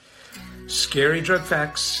Scary drug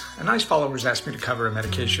facts. A nice followers asked me to cover a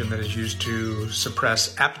medication that is used to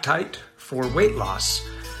suppress appetite for weight loss.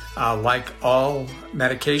 Like all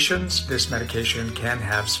medications, this medication can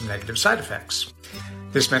have some negative side effects.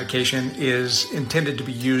 This medication is intended to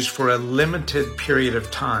be used for a limited period of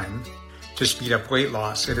time to speed up weight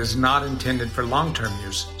loss. It is not intended for long-term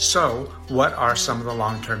use. So, what are some of the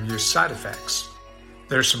long-term use side effects?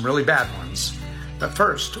 There's some really bad ones. But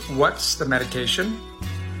first, what's the medication?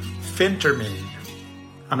 Phentermine.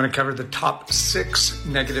 I'm going to cover the top 6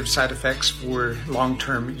 negative side effects for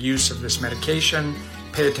long-term use of this medication.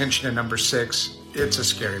 Pay attention to number 6. It's a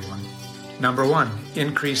scary one. Number 1,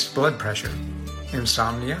 increased blood pressure,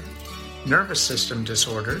 insomnia, nervous system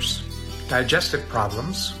disorders, digestive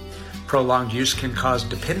problems. Prolonged use can cause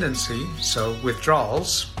dependency, so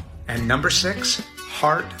withdrawals. And number 6,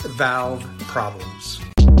 heart valve problems.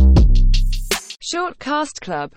 Shortcast Club.